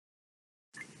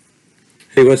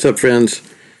Hey, what's up, friends?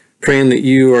 Praying that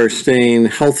you are staying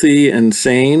healthy and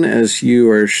sane as you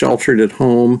are sheltered at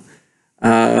home.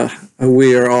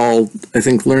 We are all, I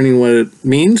think, learning what it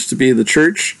means to be the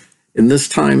church in this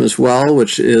time as well,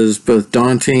 which is both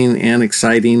daunting and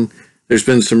exciting. There's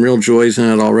been some real joys in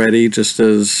it already, just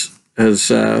as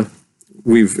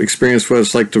we've experienced what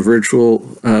it's like to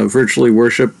virtually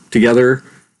worship together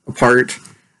apart,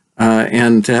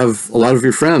 and to have a lot of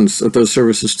your friends at those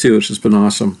services too, which has been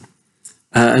awesome.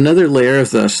 Another layer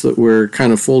of this that we're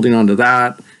kind of folding onto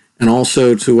that, and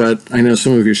also to what I know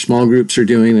some of your small groups are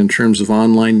doing in terms of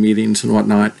online meetings and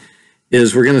whatnot,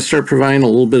 is we're going to start providing a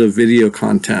little bit of video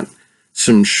content,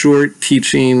 some short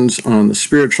teachings on the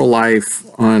spiritual life,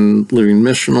 on living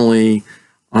missionally,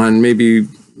 on maybe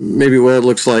what it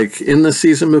looks like in the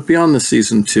season, but beyond the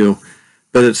season too.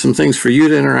 But it's some things for you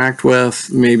to interact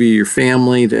with, maybe your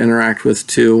family to interact with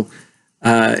too.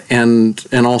 And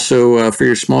also for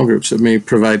your small groups, it may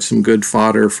provide some good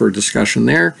fodder for discussion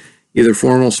there, either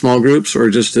formal small groups or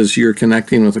just as you're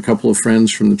connecting with a couple of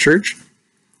friends from the church.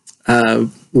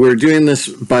 We're doing this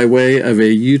by way of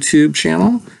a YouTube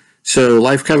channel. So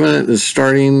Life Covenant is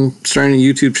starting a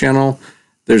YouTube channel.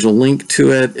 There's a link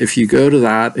to it. If you go to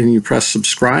that and you press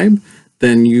subscribe,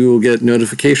 then you will get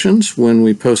notifications when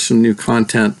we post some new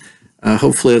content.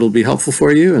 Hopefully it'll be helpful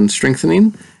for you and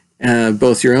strengthening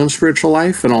both your own spiritual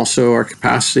life and also our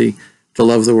capacity to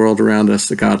love the world around us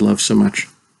that God loves so much.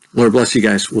 Lord bless you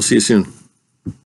guys. We'll see you soon.